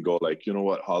didn't go like, you know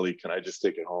what, Holly, can I just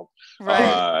take it home?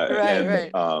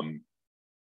 Right.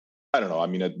 I don't know. I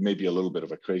mean, it may be a little bit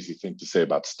of a crazy thing to say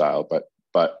about style, but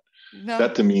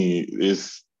that to me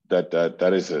is that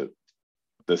is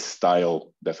the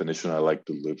style definition I like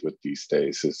to live with these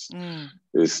days.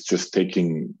 Is just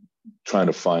trying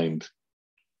to find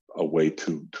a way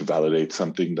to validate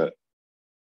something that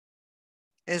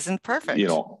isn't perfect.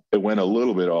 It went a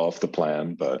little bit off the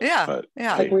plan, but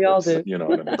like we all do. You know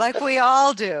what I mean? Like we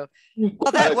all do.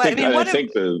 Well, I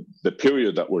think the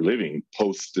period that we're living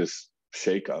post this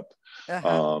shakeup,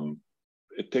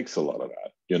 it takes a lot of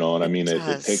that. And I mean,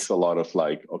 it takes a lot of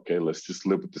like, okay, let's just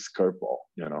live with this curveball.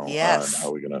 Yes. And how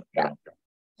are we gonna?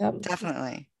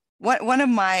 Definitely. one of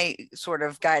my sort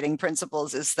of guiding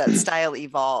principles is that style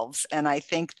evolves. And I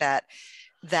think that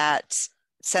that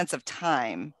sense of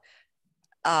time,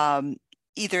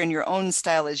 either in your own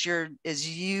style as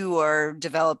you are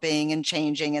developing and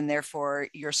changing, and therefore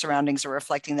your surroundings are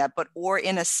reflecting that, but or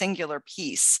in a singular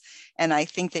piece. And I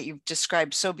think that you've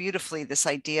described so beautifully this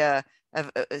idea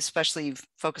of, especially you've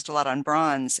focused a lot on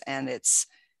bronze, and it's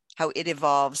how it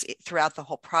evolves throughout the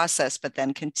whole process, but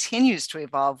then continues to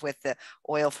evolve with the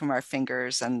oil from our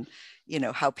fingers and,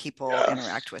 how people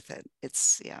interact with it.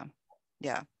 It's, yeah.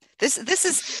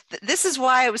 This is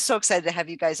why I was so excited to have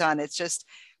you guys on. It's just,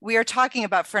 we are talking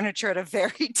about furniture at a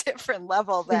very different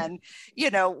level than,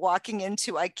 walking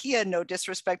into IKEA, no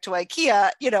disrespect to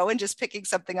IKEA, and just picking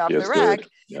something off the rack,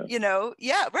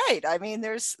 yeah, right. I mean,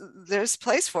 there's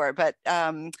place for it, but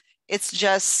it's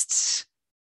just,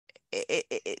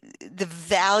 the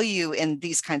value in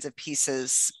these kinds of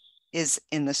pieces is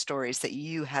in the stories that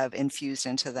you have infused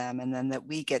into them, and then that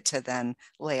we get to then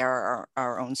layer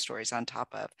our own stories on top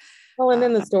of. Well, and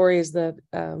then the stories that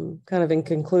kind of in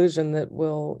conclusion that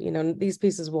will, these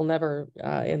pieces will never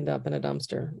end up in a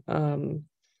dumpster.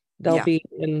 They'll be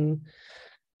in,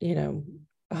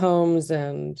 homes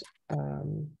and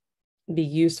be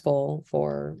useful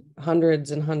for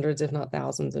hundreds and hundreds, if not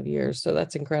thousands of years. So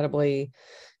that's incredibly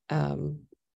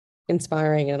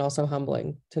inspiring and also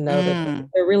humbling to know that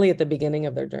they're really at the beginning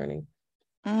of their journey.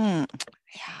 Yeah.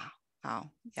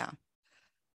 Wow. Yeah.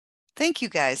 Thank you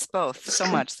guys both so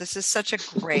much. This is such a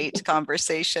great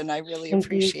conversation. I really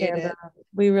appreciate it.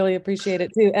 We really appreciate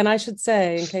it too. And I should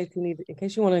say, in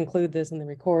case you want to include this in the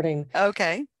recording,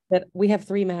 okay, that we have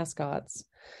 3 mascots.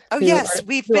 Oh yes,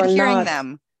 we've been hearing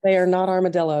them. They are not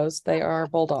armadillos. They are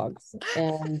bulldogs,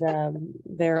 and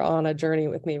they're on a journey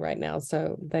with me right now.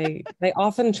 So they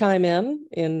often chime in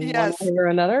one way or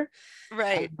another.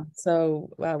 Right.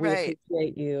 So we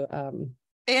appreciate you.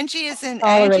 Angie is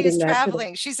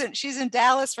traveling. She's in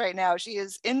Dallas right now. She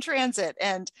is in transit.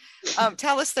 And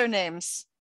tell us their names.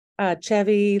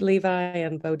 Chevy, Levi,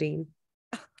 and Bodine.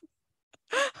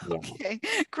 Okay,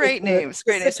 great names.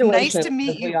 Great names. Nice to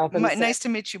meet you. Nice to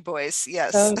meet you, boys.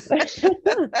 Yes. Boys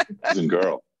and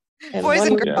girl. Boys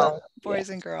and girl. Boys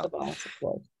and girl.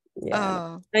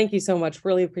 Yeah. Thank you so much.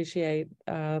 Really appreciate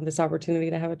this opportunity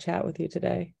to have a chat with you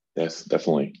today. Yes,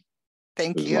 definitely.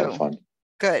 Thank you. It was a lot of fun.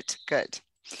 Good.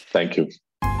 Thank you.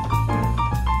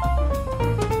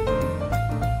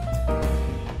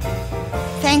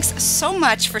 Thanks so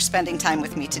much for spending time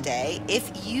with me today.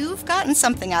 If you've gotten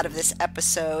something out of this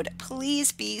episode,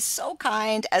 please be so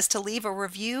kind as to leave a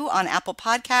review on Apple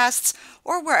Podcasts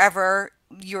or wherever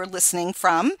you're listening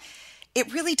from.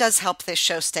 It really does help this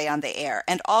show stay on the air.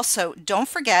 And also, don't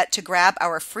forget to grab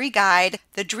our free guide,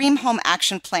 The Dream Home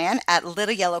Action Plan, at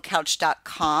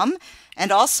littleyellowcouch.com.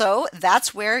 And also,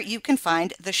 that's where you can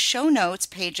find the show notes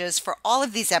pages for all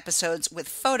of these episodes with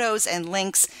photos and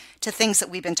links to things that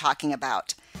we've been talking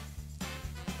about.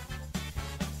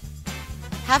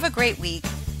 Have a great week.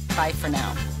 Bye for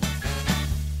now.